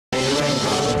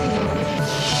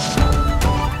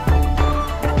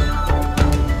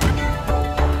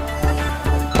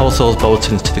All Souls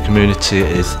Bolton to the community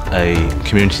is a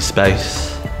community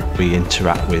space. We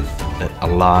interact with a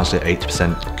largely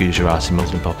 80% Gujarati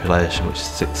Muslim population which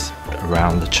sits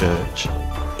around the church.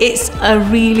 It's a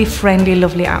really friendly,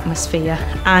 lovely atmosphere,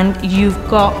 and you've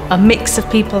got a mix of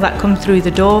people that come through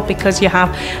the door because you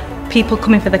have people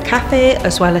coming for the cafe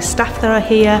as well as staff that are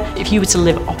here. If you were to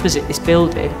live opposite this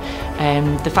building,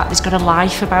 the fact that it's got a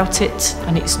life about it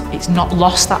and it's not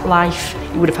lost that life.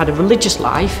 It would have had a religious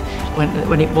life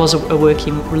when it was a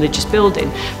working religious building,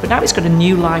 but now it's got a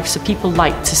new life, so people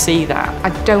like to see that. I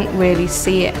don't really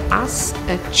see it as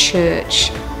a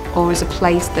church or as a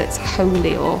place that's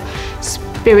holy or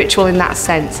spiritual in that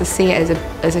sense. I see it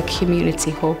as a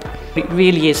community hub. It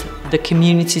really is the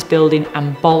community's building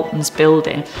and Bolton's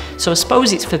building. So I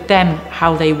suppose it's for them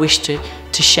how they wish to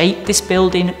shape this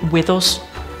building with us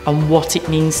and what it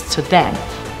means to them.